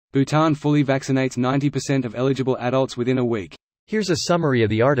Bhutan fully vaccinates 90% of eligible adults within a week. Here's a summary of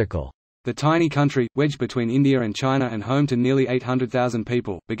the article. The tiny country, wedged between India and China and home to nearly 800,000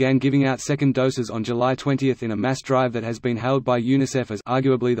 people, began giving out second doses on July 20 in a mass drive that has been hailed by UNICEF as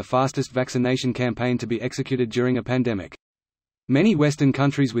arguably the fastest vaccination campaign to be executed during a pandemic. Many Western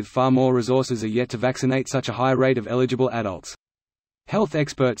countries with far more resources are yet to vaccinate such a high rate of eligible adults. Health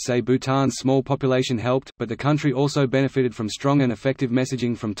experts say Bhutan's small population helped, but the country also benefited from strong and effective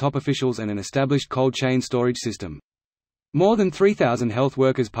messaging from top officials and an established cold chain storage system. More than 3,000 health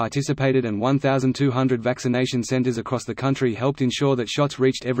workers participated and 1,200 vaccination centers across the country helped ensure that shots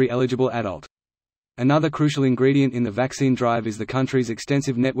reached every eligible adult. Another crucial ingredient in the vaccine drive is the country's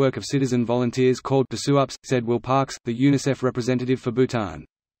extensive network of citizen volunteers called PSUUPs, said Will Parks, the UNICEF representative for Bhutan.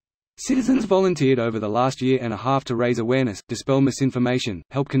 Citizens volunteered over the last year and a half to raise awareness, dispel misinformation,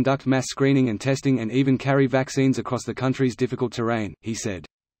 help conduct mass screening and testing and even carry vaccines across the country's difficult terrain, he said.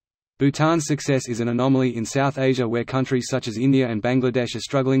 Bhutan's success is an anomaly in South Asia where countries such as India and Bangladesh are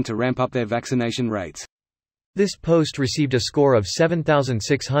struggling to ramp up their vaccination rates. This post received a score of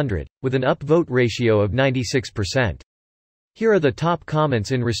 7,600, with an upvote ratio of 96%. Here are the top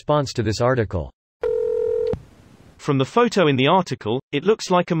comments in response to this article. From the photo in the article, it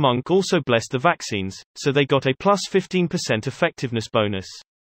looks like a monk also blessed the vaccines, so they got a plus 15% effectiveness bonus.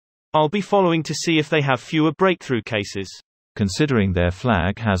 I'll be following to see if they have fewer breakthrough cases. Considering their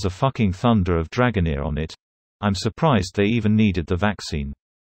flag has a fucking thunder of Dragoneer on it, I'm surprised they even needed the vaccine.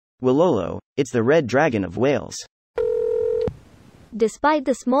 Wololo, it's the red dragon of Wales. Despite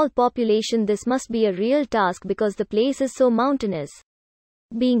the small population, this must be a real task because the place is so mountainous.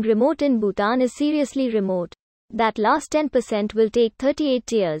 Being remote in Bhutan is seriously remote. That last 10% will take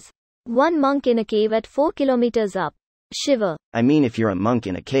 38 years. One monk in a cave at 4 kilometers up. Shiver. I mean, if you're a monk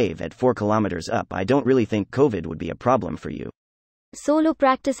in a cave at 4 kilometers up, I don't really think COVID would be a problem for you. Solo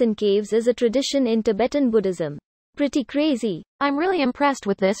practice in caves is a tradition in Tibetan Buddhism. Pretty crazy. I'm really impressed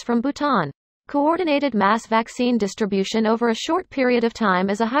with this from Bhutan. Coordinated mass vaccine distribution over a short period of time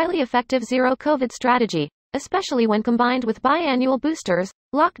is a highly effective zero-COVID strategy, especially when combined with biannual boosters,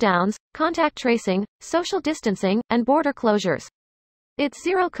 lockdowns, contact tracing, social distancing, and border closures. It's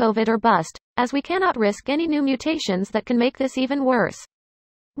zero COVID or bust, as we cannot risk any new mutations that can make this even worse.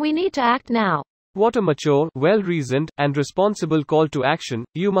 We need to act now. What a mature, well-reasoned, and responsible call to action.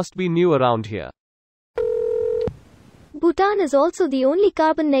 You must be new around here. Bhutan is also the only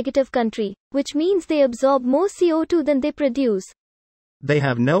carbon-negative country, which means they absorb more CO2 than they produce. They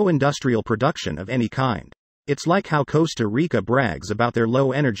have no industrial production of any kind. It's like how Costa Rica brags about their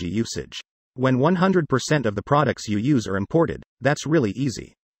low energy usage. When 100% of the products you use are imported, that's really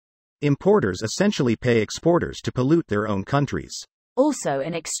easy. Importers essentially pay exporters to pollute their own countries. Also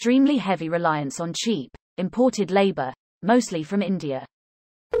an extremely heavy reliance on cheap, imported labor, mostly from India.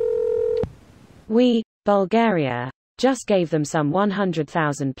 We, Bulgaria, just gave them some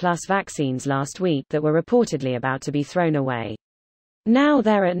 100,000 plus vaccines last week that were reportedly about to be thrown away. Now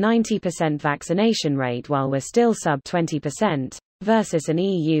they're at 90% vaccination rate while we're still sub 20%, versus an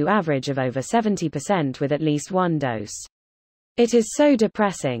EU average of over 70% with at least one dose. It is so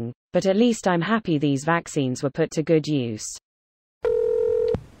depressing, but at least I'm happy these vaccines were put to good use.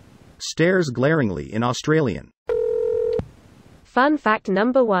 Stares glaringly in Australian. Fun fact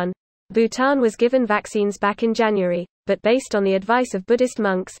number 1. Bhutan was given vaccines back in January, but based on the advice of Buddhist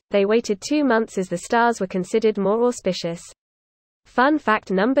monks, they waited 2 months as the stars were considered more auspicious. Fun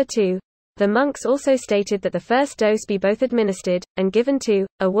fact number 2. The monks also stated that the first dose be both administered, and given to,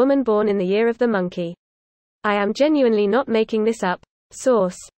 a woman born in the year of the monkey. I am genuinely not making this up.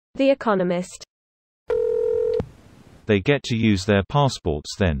 Source: The Economist. They get to use their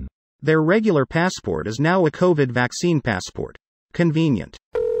passports then. Their regular passport is now a COVID vaccine passport. Convenient.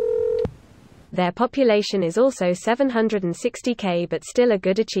 Their population is also 760k, but still a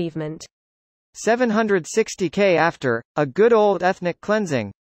good achievement. 760k after a good old ethnic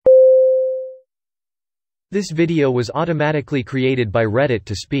cleansing. This video was automatically created by Reddit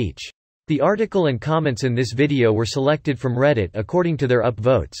to speech. The article and comments in this video were selected from Reddit according to their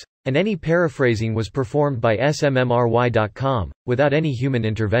upvotes, and any paraphrasing was performed by smmry.com, without any human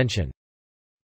intervention.